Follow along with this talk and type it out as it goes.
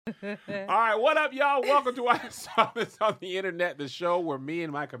All right, what up, y'all? Welcome to I Saw This on the Internet, the show where me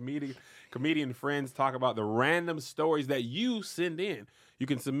and my comedian friends talk about the random stories that you send in. You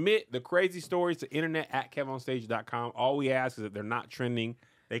can submit the crazy stories to internet@kevonstage.com. All we ask is that they're not trending.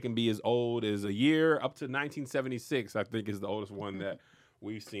 They can be as old as a year up to 1976, I think is the oldest one that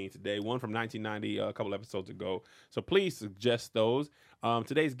we've seen today. One from 1990, a couple episodes ago. So please suggest those.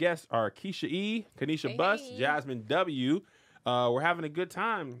 Today's guests are Keisha E., Kanisha Bus, Jasmine W. We're having a good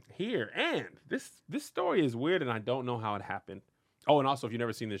time here. And this story is weird, and I don't know how it happened. Oh, and also, if you've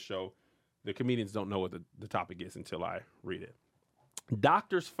never seen this show, the comedians don't know what the topic is until I read it.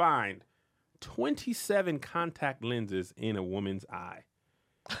 Doctors find 27 contact lenses in a woman's eye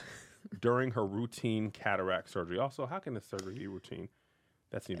during her routine cataract surgery. Also, how can the surgery be routine?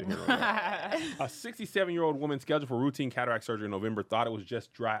 That's neither here nor there. A 67-year-old woman scheduled for routine cataract surgery in November thought it was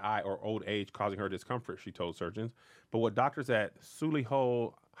just dry eye or old age causing her discomfort, she told surgeons. But what doctors at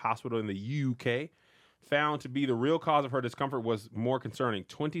Solihull Hospital in the UK found to be the real cause of her discomfort was more concerning.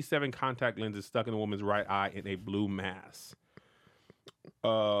 27 contact lenses stuck in the woman's right eye in a blue mass.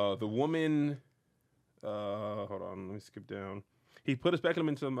 The woman, hold on, let me skip down. He put a speculum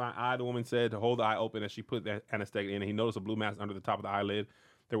into my eye, the woman said, to hold the eye open as she put the anesthetic in. And he noticed a blue mass under the top of the eyelid.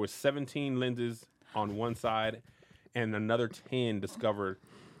 There were 17 lenses on one side and another 10 discovered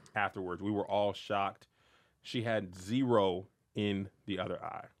afterwards. We were all shocked. She had 0 in the other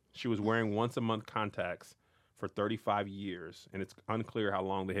eye. She was wearing once-a-month contacts for 35 years, and it's unclear how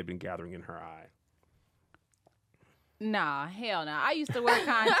long they had been gathering in her eye. Nah, hell no. I used to wear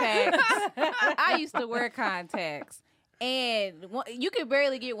contacts. And you could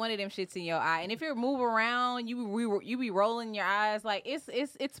barely get one of them shits in your eye. And if you move around, you be rolling your eyes like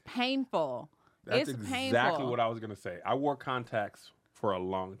it's painful. That's exactly what I was gonna say. I wore contacts for a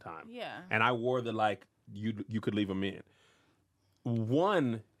long time. Yeah. And I wore the you could leave them in.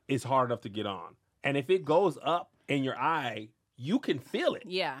 One is hard enough to get on, and if it goes up in your eye, you can feel it.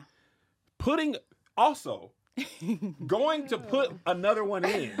 Yeah. Going to put another one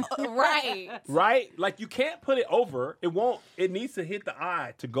in. Right. Right? Like, you can't put it over. It needs to hit the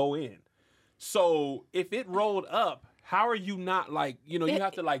eye to go in. So if it rolled up, how are you not you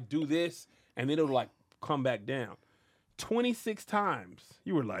have to do this and then it'll come back down. 26 times.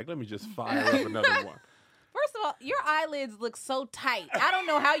 You were like, let me just fire up another one. First of all, your eyelids look so tight. I don't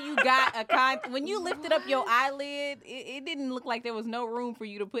know how you got when you lifted up your eyelid, it didn't look like there was no room for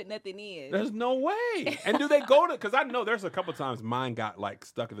you to put nothing in. There's no way. And do they go to, because I know there's a couple times mine got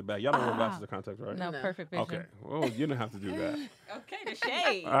stuck in the back. Y'all don't wear glasses or contacts, right? No, perfect vision. Okay. Well, you didn't have to do that. Okay, the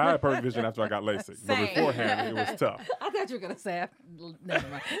shade. I had perfect vision after I got LASIK. But beforehand, it was tough. I thought you were going to say, never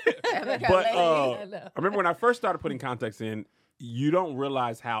mind. But I remember when I first started putting contacts in, you don't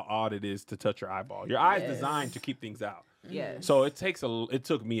realize how odd it is to touch your eyeball. Your eye is designed to keep things out. Yes. So it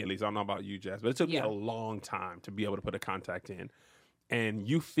took me at least, I don't know about you, Jess, but it took me a long time to be able to put a contact in. And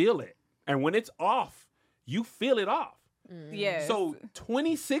you feel it. And when it's off, you feel it off. Yes. So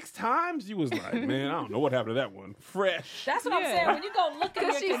 26 times you was like, man, I don't know what happened to that one. Fresh. That's what I'm saying. When you go look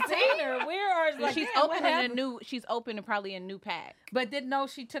at your container, where are she's opening probably a new pack. But didn't know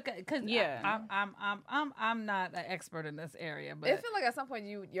she took it because I'm not an expert in this area. But I feel like at some point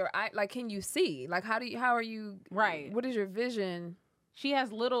your eye, can you see? How are you? Right. What is your vision? She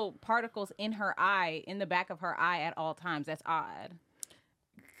has little particles in her eye, in the back of her eye at all times. That's odd.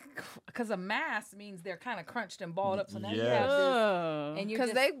 Because a mass means they're kind of crunched and balled up. So now you Yes. have this, and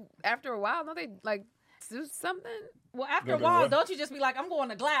Because they, after a while, don't they do something? Well, after a while, don't you just be like, I'm going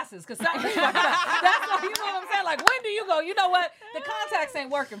to glasses? Because something that's what, you know what I'm saying? Like, when do you go, you know what? The contacts ain't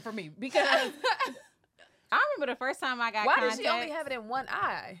working for me. Because I remember the first time I got Why contacts. does she only have it in one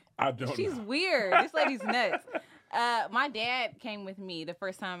eye? I don't She's know. weird. This lady's nuts. My dad came with me the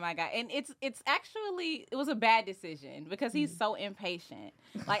first time I got, and it was a bad decision because he's so impatient.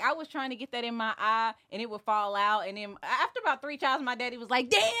 I was trying to get that in my eye, and it would fall out, and then after about 3 tries, my daddy was like,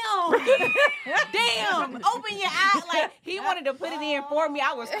 "Damn, open your eye!" He wanted to put it in for me.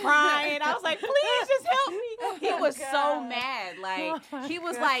 I was crying. I was like, "Please, just help me." He was so mad. He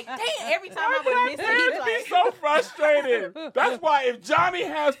was like, "Damn!" Every time I would miss it, he was He's so frustrated. That's why if Johnny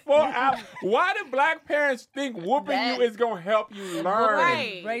has 4 apples, why do black parents think whooping you is gonna help you learn?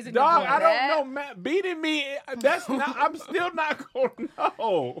 Right. raising Dog, the I don't know. Beating me, that's not. I'm still not gonna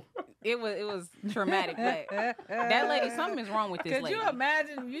know. It was traumatic, but that lady, something is wrong with this Could lady. you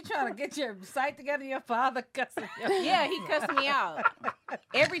imagine you trying to get your sight together, your father cussing you? Yeah, he cussed me out.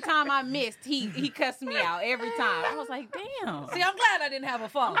 Every time I missed, he cussed me out every time. I was like, damn. See, I'm glad I didn't have a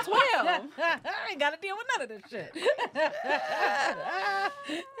father. I'm 12. I ain't got to deal with none of this shit.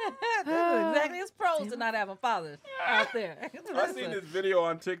 Exactly. It's pros to not having fathers out there. I seen this video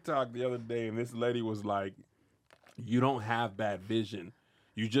on TikTok the other day, and this lady was like, you don't have bad vision.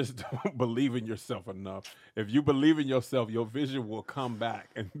 You just don't believe in yourself enough. If you believe in yourself, your vision will come back.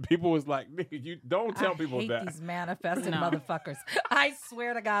 And people was like, nigga, you don't tell people hate that. These manifesting No. motherfuckers. I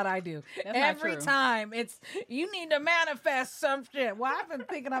swear to God, I do. That's not Every true. time it's you need to manifest some shit. Well, I've been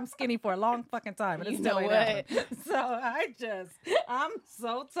thinking I'm skinny for a long fucking time, and You it's still know ain't what? happening. So I'm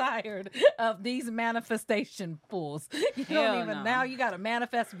so tired of these manifestation fools. You Hell don't even no. now. You got to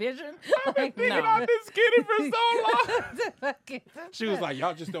manifest vision. Like, Thinking I've been skinny for so long. She was like,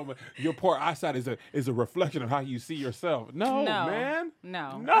 y'all just don't. Your poor eyesight is a reflection of how you see yourself. No, No. man.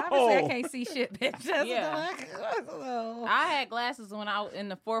 No. Obviously, I No. can't see shit, bitch. That's Yeah. no. I had glasses when I was in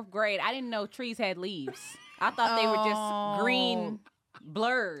the 4th grade. I didn't know trees had leaves. I thought they were just green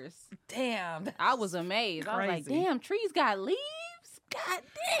blurs. Damn. I was amazed. I was like, Crazy. damn, trees got leaves? God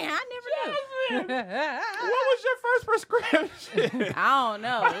damn, I never knew. What was your first prescription? I don't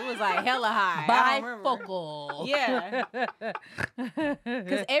know. It was like hella high. I don't remember. Bifocal. Yeah.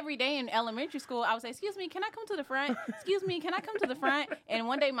 Because every day in elementary school, I would say, excuse me, can I come to the front? Excuse me, can I come to the front? And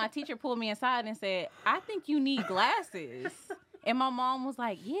one day my teacher pulled me aside and said, I think you need glasses. And my mom was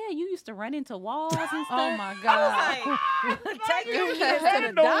like, yeah, you used to run into walls and stuff. Oh my God. I was like, Take your kids to Head the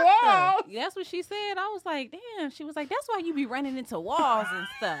in the doctor. wall. that's what she said. I was like, damn. She was like, that's why you be running into walls and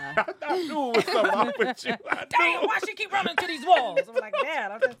stuff. I knew it was something wrong with you. I Damn, knew. why she keep running to these walls? I'm like,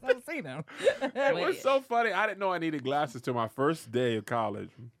 Dad, I've just never seen them. It was so funny. I didn't know I needed glasses till my first day of college.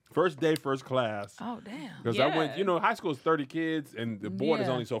 First day, first class. Oh, damn. Because I Yeah. went, high school is 30 kids, and the board is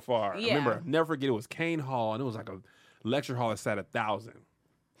Yeah. only so far. Yeah. I remember, I'll never forget, it was Kane Hall, and it was like a lecture hall that sat 1,000.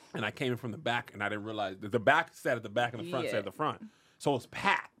 And I came in from the back, and I didn't realize that the back sat at the back and the front Yeah. sat at the front. So it was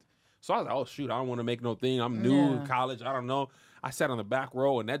packed. So I was like, oh, shoot, I don't want to make no thing. I'm new in college. I don't know. I sat on the back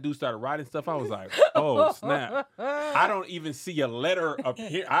row, and that dude started writing stuff. I was like, oh, snap. I don't even see a letter up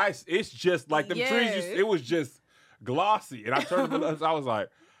here. It's just like them trees. Yes. It was just glossy. And I turned to the I was like,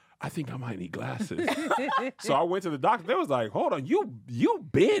 I think I might need glasses. So I went to the doctor. They was like, hold on, you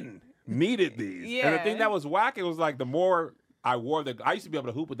been needed these. And the thing Yeah. that was whack, it was like the more I wore I used to be able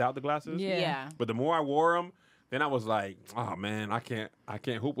to hoop without the glasses. Yeah. But the more I wore them, then I was like, oh man, I can't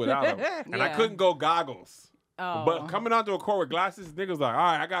hoop without them. And I Yeah. couldn't go goggles. Oh. But coming onto a court with glasses, niggas like, all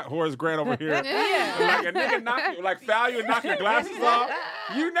right, I got Horace Grant over here. Yeah. Like a nigga knock you, like foul you and knock your glasses off.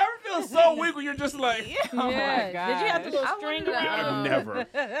 You never feel so weak when you're just like, Oh my Yeah. God. Did you have to go I string wonder- around? never.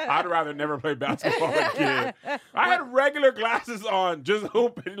 I'd rather never play basketball again. I had regular glasses on, just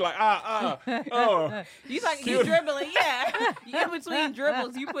hooping, like, oh. You like you Cute. dribbling, yeah. You in between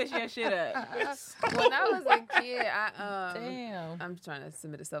dribbles, you push your shit up. When I was a kid, Damn. I'm trying to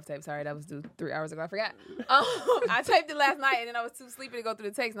submit a self-tape. Sorry, that was due 3 hours ago. I forgot. I taped it last night, and then I was too sleepy to go through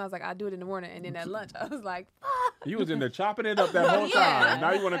the text, and I was like, I'll do it in the morning. And then at lunch, I was like, You was in there chopping it up that whole Yeah. time.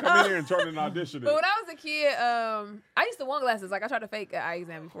 Now you want to come in here and turn an audition. But when I was a kid, I used to want glasses. Like I tried to fake an eye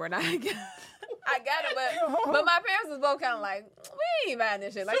exam before, and I got it. But my parents was both kind of like, we ain't buying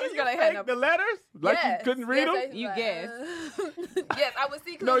this shit. Like So this you girl ain't had no. faked the letters? Like Yes. you couldn't read Yes, them? I You like, guessed. Yes, I would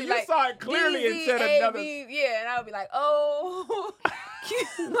see No, clearly. you like, saw it clearly and DZ, said A, another. B, yeah, and I would be like, oh. like,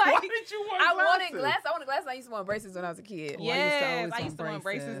 Why did you want I glasses? wanted glasses. I wanted glasses. I used to want braces when I was a kid. Yes, I used to want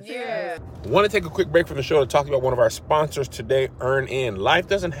braces too. Yeah. Want to take a quick break from the show to talk about one of our sponsors today, EarnIn. Life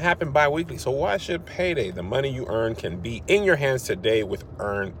doesn't happen bi-weekly, so why should payday? The money you earn can be in your hands today with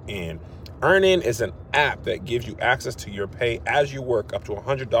EarnIn. EarnIn is an app that gives you access to your pay as you work, up to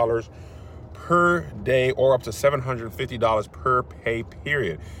 $100 per day or up to $750 per pay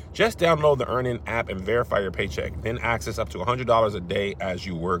period. Just download the EarnIn app and verify your paycheck. Then access up to $100 a day as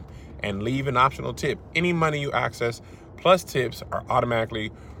you work and leave an optional tip. Any money you access plus tips are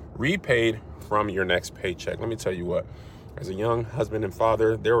automatically repaid from your next paycheck. Let me tell you what, as a young husband and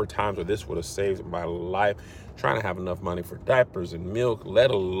father, there were times where this would have saved my life, trying to have enough money for diapers and milk,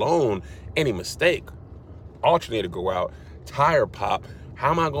 let alone any mistake. Alternator go out, tire pop. How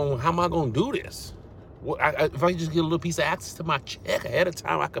am I going to do this? If I just get a little piece of access to my check ahead of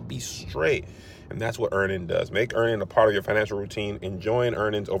time, I could be straight. And that's what EarnIn does. Make EarnIn a part of your financial routine. Enjoying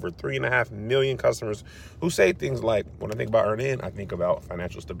EarnIn's over 3.5 million customers who say things like, when I think about EarnIn, I think about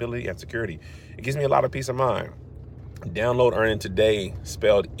financial stability and security. It gives me a lot of peace of mind. Download EarnIn today,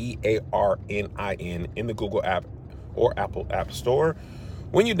 spelled EARNIN, in the Google app or Apple App Store.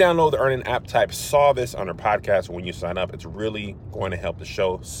 When you download the EarnIn app, type "Saw This" under podcast when you sign up. It's really going to help the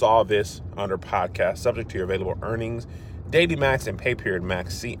show. Saw This under podcast, subject to your available earnings, Daily Max, and Pay Period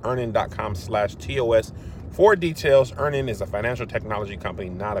Max. See earnin.com/TOS for details. Earnin is a financial technology company,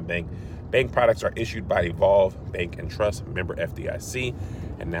 not a bank. Bank products are issued by Evolve Bank and Trust, member FDIC.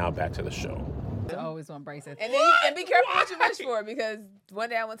 And now back to the show. I always want braces. And then and be careful what you wish for, because one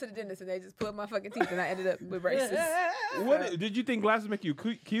day I went to the dentist and they just pulled my fucking teeth and I ended up with braces. What did you think glasses make you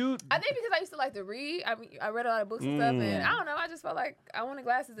cute? I think because I used to like to read. I read a lot of books and stuff, and I don't know. I just felt like I wanted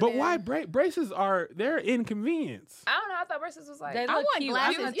glasses. But why braces they're inconvenience? I don't know. I thought braces was like. They I look want cute.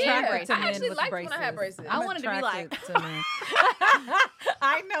 glasses I'm too. attracted to I men actually with liked braces. when I had braces. I wanted to be like- attracted to men.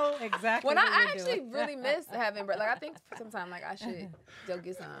 I know exactly. When what I you're actually doing. really miss having braces. Like I think sometimes like I should go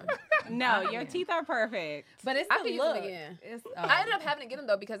get some. No, your teeth are perfect. But it's I the could use look. them again. It's, I ended up having to get them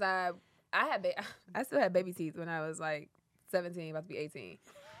though because I still had baby teeth when I was like 17, about to be 18.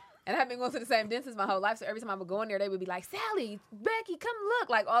 And I've been going to the same dentist my whole life, so every time I would go in there, they would be like, Sally, Becky, come look,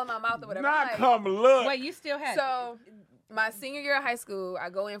 like all in my mouth or whatever. I'm Not like, come look. Wait, you still had So my senior year of high school, I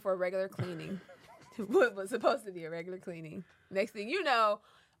go in for a regular cleaning. What was supposed to be a regular cleaning. Next thing you know,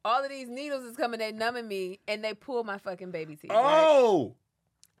 all of these needles is coming, they numbing me, and they pull my fucking baby teeth. Right? Oh,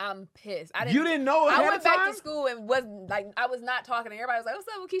 I'm pissed. you didn't know I ahead went of back time? to school and I was not talking, and everybody was like, "What's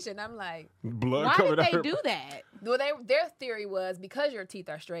up with Keisha?" And I'm like, Blood Why coming did they out. do that? well, their theory was because your teeth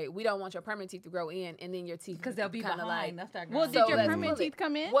are straight, we don't want your permanent teeth to grow in, and then your teeth because they'll be kind of behind. like. That's Well, So did your let's permanent pull it. teeth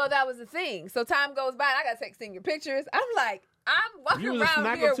come in? Well, that was the thing. So time goes by, and I got to take senior pictures. I'm like, I'm walking You was a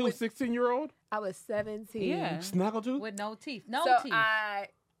around here snaggletooth with. 16-year-old? I was 17. Yeah. Snaggletooth? with no teeth. No So teeth.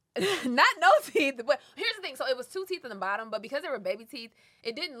 not no teeth, but here's the thing. So it was 2 teeth in the bottom, but because they were baby teeth,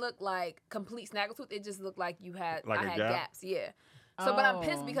 it didn't look like complete snaggletooth. It just looked like Like I a had gap? gaps. Yeah. So, but I'm Oh.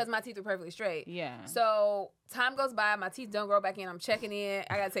 pissed because my teeth are perfectly straight. Yeah. So time goes by, my teeth don't grow back in. I'm checking in.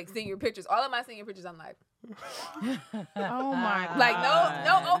 I gotta take senior pictures. All of my senior pictures, I'm like, Oh my God. like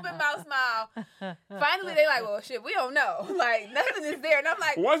no open mouth smile. Finally, they like, well, shit, we don't know. Like nothing is there, and I'm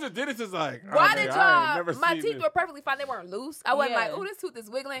like, Once the dentist is like, oh, why man, did I ain't y'all? never My seen teeth this. were perfectly fine. They weren't loose. I wasn't Yeah. like, oh, this tooth is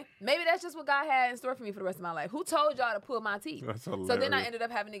wiggling. Maybe that's just what God had in store for me for the rest of my life. Who told y'all to pull my teeth? That's So then I hilarious. ended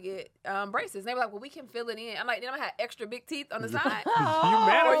up having to get braces. And they were like, well, we can fill it in. I'm like, then I'm gonna have extra big teeth on the side. You Or you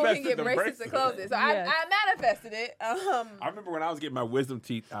manifested can get the braces to close it. So Yes. I manifested it. I remember when I was getting my wisdom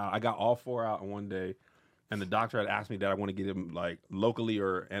teeth out, I got all 4 out in one day, and the doctor had asked me that I want to get them like locally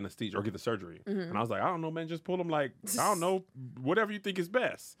or anesthesia or get the surgery. And I was like, I don't know, man, just pull them like, I don't know, whatever you think is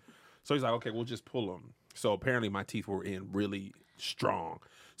best. So he's like, okay, we'll just pull them. So apparently my teeth were in really strong.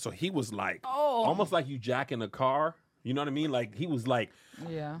 So he was like, almost like you jacking a car. You know what I mean? Like he was like,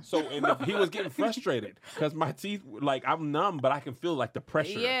 yeah. so he was getting frustrated because my teeth, like I'm numb, but I can feel like the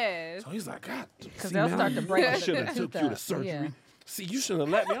pressure. Yes. So he's like, God, because they'll start to break I the should have tooth took you to up. surgery. Yeah. See, you should have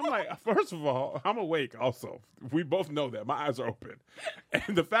let me. I'm like, first of all, I'm awake also. We both know that. My eyes are open.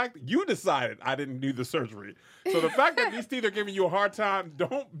 And the fact that you decided I didn't need the surgery. So the fact that these teeth are giving you a hard time,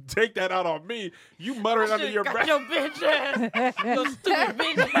 don't take that out on me. You mutter it under your breath. Your bitch ass. Your stupid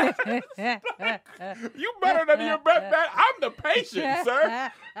bitch ass. You mutter it under your breath, man. I'm the patient,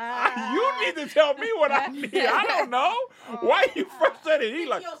 sir. You need to tell me what I need. I don't know. Why are you frustrated? He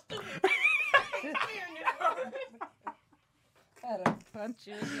like, Your stupid Gotta punch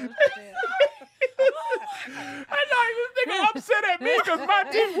you in your shit. I know this nigga upset at me because my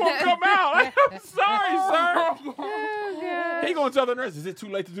teeth won't come out. I'm sorry, sir. He gonna tell the nurse, is it too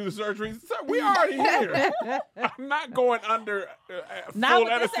late to do the surgery? Sir, we already here. I'm not going under Not full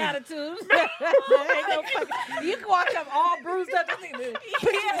with this anesthesia. attitude. Ain't no fucking, you can walk up all bruised up. This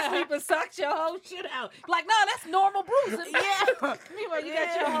nigga sleep and sucks your whole shit out. Like, no, that's normal bruising. Yeah. Meanwhile, you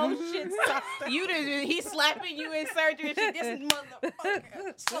got your whole shit sucked. He's slapping you in surgery and shit. This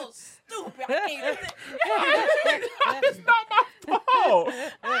motherfucker so stupid. I can't. It's not my fault.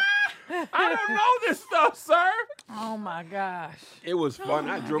 I don't know this stuff, sir. Oh my gosh. It was fun.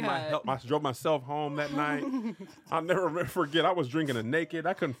 I drove God. I drove myself home that night. I'll never forget. I was drinking a naked.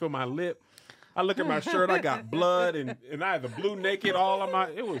 I couldn't feel my lip. I look at my shirt. I got blood and I had the blue naked all on my.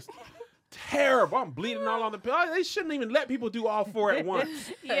 It was terrible. I'm bleeding all on the pill. They shouldn't even let people do all 4 at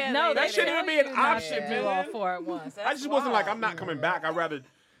once. Yeah, No, that they shouldn't tell even be an you not option, to man. do all 4 at once. I just wasn't like, I'm not coming back. I'd rather.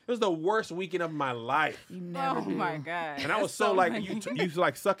 It was the worst weekend of my life. Oh my God. And I was so like, you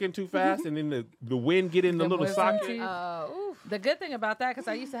like suck in too fast, and then the wind get in the Them little wisdom socket. teeth. The good thing about that, because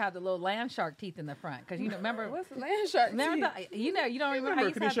I used to have the little land shark teeth in the front, because remember, What's the land shark remember teeth? you don't remember how you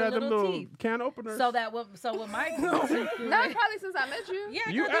used to Kanisha have had the them little teeth. can openers. So when my No, probably since I met you. yeah,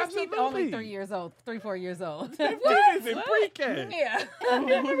 You because these teeth are only absolutely. 4 years old. What is it? Pre-K. Yeah. I don't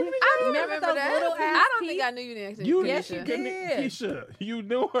Remember remember those that. little ass I don't teeth? think I knew you didn't. You, Yes, you Keisha, did. Keisha, you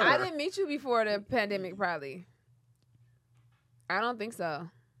knew her. I didn't meet you before the pandemic, probably. I don't think so.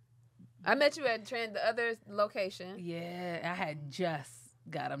 I met you at the other location. Yeah, I had just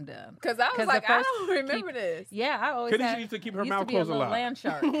got them done. Because I was 'Cause like, the I first don't remember this. Yeah, I always Kanisha had, used to keep her used mouth to be a closed a little lot. land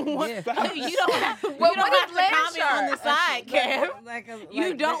shark. you don't have, Well, you don't what have is to land comment on the shark? side, Kev.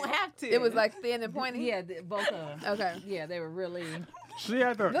 You don't they- have to. It was like thin and pointy. Yeah, both of them. Okay. Yeah, they were really. She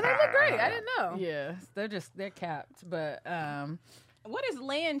had the. No, they look great. I didn't know. Yeah, they're capped, but What is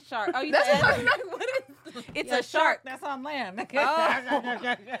land shark? Oh, you That's said what I'm like, what is it's yeah, a shark. that's on land. Like, what?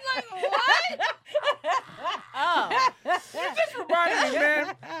 Oh, Just reminded me,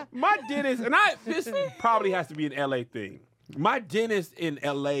 man. My dentist, and this probably has to be an LA thing. My dentist in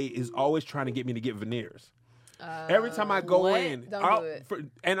LA is always trying to get me to get veneers. Every time I go what? in, Don't I'll- do it.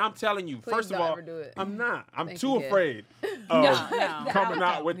 and I'm telling you, Please first of don't all, ever do it. I'm not. I'm Thank too you, Kev. afraid of no. coming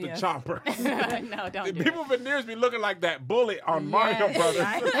out with the Yes. chomper. No, don't do People veneers be looking like that bullet on Mario Yes. Brothers.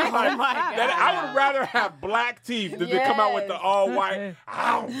 I know. Like, Oh my that I would rather have black teeth than to come out with the Yes. all white.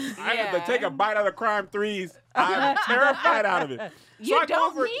 Ow! I have to Yeah. take a bite out of Crime 3s. I'm terrified out of it. You I go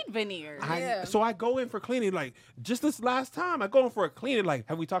don't for- need veneers. Yeah. So I go in for cleaning, like just this last time, I go in for a cleaning. Like,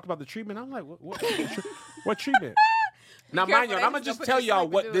 have we talked about the treatment? I'm like, what treatment? Now, careful, mind you, they I'm gonna just just gonna tell put you y'all to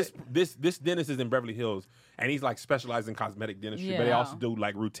what sleep and this dentist is in Beverly Hills, and he's like specialized in cosmetic dentistry, but they Yeah. also do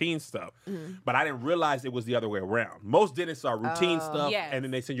like routine stuff. But I didn't realize it was the other way around. Most dentists are routine stuff, Yes. and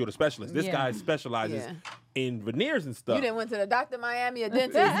then they send you to a specialist. This Yeah. guy specializes Yeah. in veneers and stuff. You didn't went to the Dr. Miami, a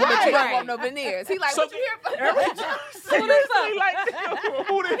dentist, Right. but you don't Right. want no veneers. He like, So what you here for? every time, seriously, like,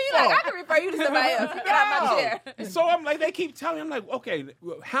 who this He like, I can refer you to somebody else. Get out my chair. So I'm like, they keep telling me, I'm like, okay,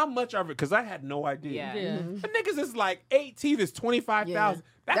 how much of it? Because I had no idea. Yeah. Yeah. The niggas is like 8 teeth is 25,000.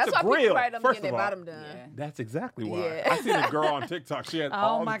 That's a why grill. people write them First getting of their all, bottom done. Yeah. that's exactly why. Yeah. I seen a girl on TikTok. She had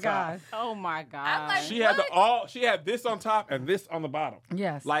all Oh my the top. God. Oh my god. I'm like, She had What? she had this on top and this on the bottom.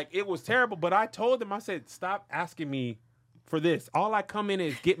 Yes. Like it was terrible. But I told them, I said, stop asking me for this. All I come in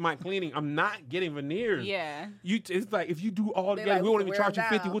is get my cleaning. I'm not getting veneers. Yeah. It's like if you do all They together, like, we won't we even can charge you wear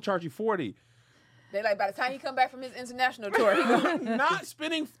 'em 50. down. We'll charge you 40. They like, by the time he come back from his international tour, he gonna, Not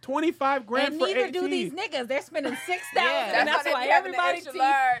spending 25 grand and for neither 8 do these teeth. niggas. They're spending $6,000, Yeah. and that's that's why why they be having the everybody's extra teeth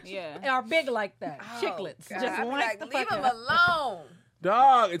large. Yeah. are big like that. Oh, Chiclets. God. Just I be wank like, the leave fuck him out. alone.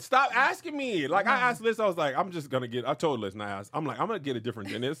 Dog, and stop asking me. Like I asked Liz, I was like, I'm just gonna get. I told Liz, and I asked, I'm like, I'm gonna get a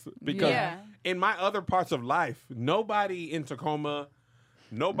different dentist because Yeah. in my other parts of life, nobody in Tacoma,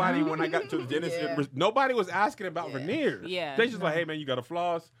 nobody when I got to the dentist, Yeah. nobody was asking about Yeah. veneers. Yeah. They just like, hey man, you got a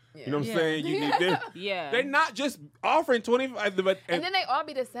floss. You know what I'm Yeah. saying? You need this. Yeah. They're not just offering 25, but And then they all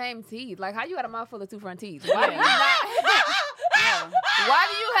be the same teeth. Like, how you got a mouthful of two front teeth? Why do you Yeah. not? Yeah. Why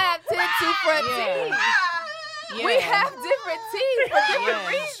do you have 10 two front Yeah. teeth? Yeah. We have different teeth for different Yeah.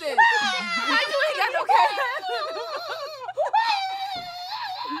 reasons. How you ain't got no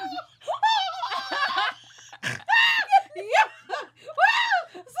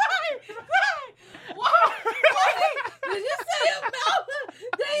Did you say a mouth?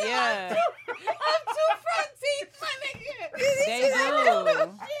 They Yeah. have two front teeth, my nigga. They do.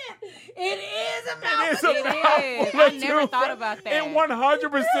 It is a It mouth. is a It mouthful is. I of never two thought front- about that. And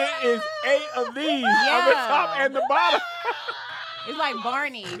 100% is 8 of these on the Yeah. top and the bottom. It's like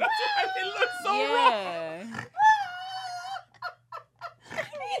Barney. It looks so wrong. Yeah.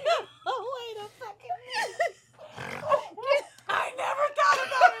 Oh, wait a second. I never thought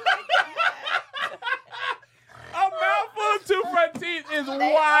about it like that. A mouthful of two front teeth is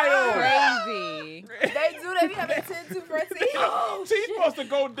wild. Crazy. They do. They be having 10 two front teeth. Teeth supposed to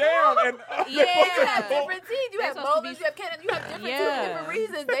go down and Yeah, you have Yeah. different teeth. You They're have supposed to molars, be- you have cannon, you have different teeth for Yeah. different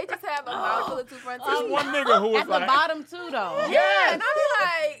reasons. They just have a mouthful of two front There's teeth. one nigga who was At the like, bottom too, though. Yeah, and I be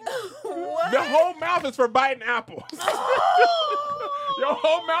like, what? the whole mouth is for biting apples. Your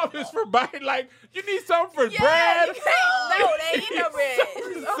whole mouth is for biting, like, you need something for Yeah, bread. you can't. No, they ain't no bread.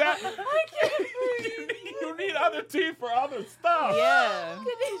 Something sa- I can't you need other teeth for other stuff. Yeah.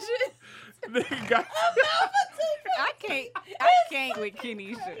 Nigga got I can't with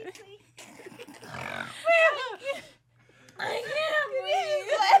Kenisha. I can't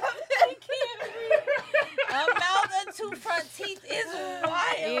breathe. A mouth and two front teeth is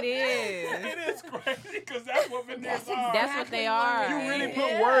wild. It is. It is crazy because that's what veneers are. That's what they are. You really put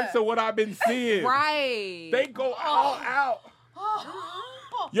Yeah. words to what I've been seeing. Right. They go all out.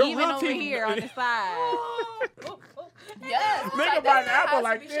 Your Even real over teeth- here on the side. Yes. it's Nigga like, buy an that's how apple it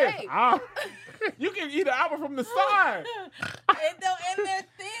like should be this. shaped. You can eat an apple from the side. And they're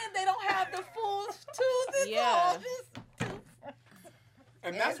thin. They don't have the full tooth. It's Yeah. all just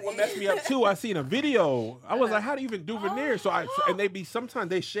And that's what messed me up too. I seen a video. I was like, how do you even do veneers? And they be sometimes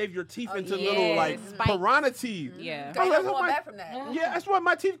they shave your teeth into little yeah, like spikes. piranha teeth. Yeah. Ain't no that's going what back from that. Yeah, that's what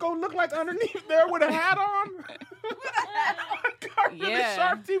my teeth gonna look like underneath there with a hat on. Yeah.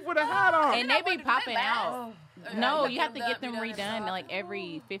 shark teeth with a hat on. And they be popping last? out. Oh. No, You you have to have to get them get them redone redone. like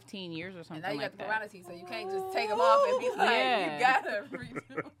every 15 years or And something now you like got the that. piranha teeth, so you can't just take them off and be like, Yeah. you gotta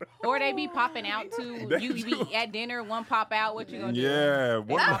redo. Or they be popping out too. They You do. be at dinner, one pop out. What you gonna do? Yeah,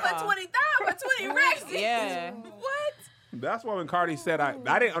 one Not of for 20,000, for 20 racks. Yeah. What? that's why when Cardi said I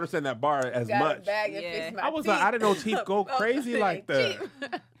didn't understand that bar as Got much. a bag and Yeah. fix my I was teeth. like, I didn't know teeth go Oh, crazy like that. cheap.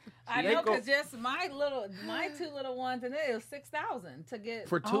 I They know, go- because just my two little ones, and it was $6,000 to get.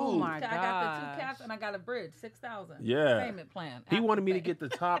 For two. Oh my I got the gosh. 2 caps and I got a bridge, $6,000. Yeah. Payment plan. He Apple wanted me to Pay. get the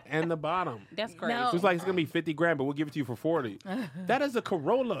top and the bottom. That's crazy. No. He was like, it's gonna be 50 grand, but we'll give it to you for 40. That is a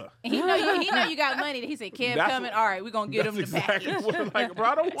Corolla. He know you got money. He said, Kev That's coming. what- All right, we're gonna get him That's the exactly package. what I'm like, bro.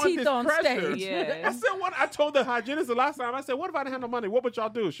 I don't want Teeth this on pressure. stage. Yeah. I said, what? I told the hygienist the last time. I said, what if I didn't have no money? What would y'all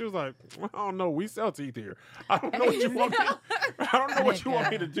do? She was like, I don't know. We sell teeth here. I don't know what you want me. I don't know what you want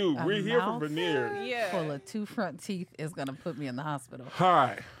me to do. A We're here for mouth veneers. Yeah. full of 2 front teeth is going to put me in the hospital. All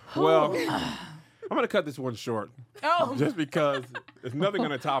right. Well, I'm gonna cut this one short. Oh. Just because there's nothing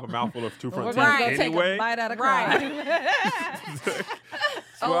gonna top a mouthful of 2 front We're teeth going to Right. go anyway. take a bite out of Right. crime.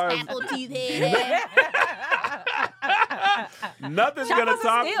 Oh, Why- apple teeth head. Nothing's Chop gonna us a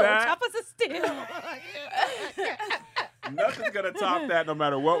top steal. that. Chop us a steal. Nothing's gonna top that no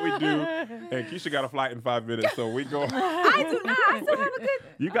matter what we do. And Keisha got a flight in 5 minutes, so we go. I do not. I still have a good.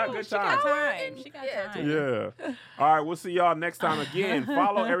 You got good time. She got Yeah, time. Yeah. All right, we'll see y'all next time again.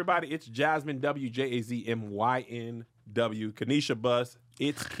 Follow everybody. It's Jasmine W, JAZMYNW. Kanisha Bus.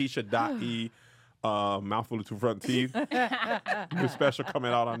 It's Keisha.E. Mouthful of 2 front teeth. New special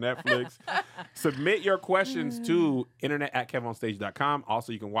coming out on Netflix. Submit your questions to internet@kevonstage.com.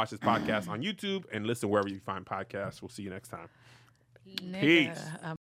 Also, you can watch this podcast on YouTube and listen wherever you find podcasts. We'll see you next time. Peace. Nigga,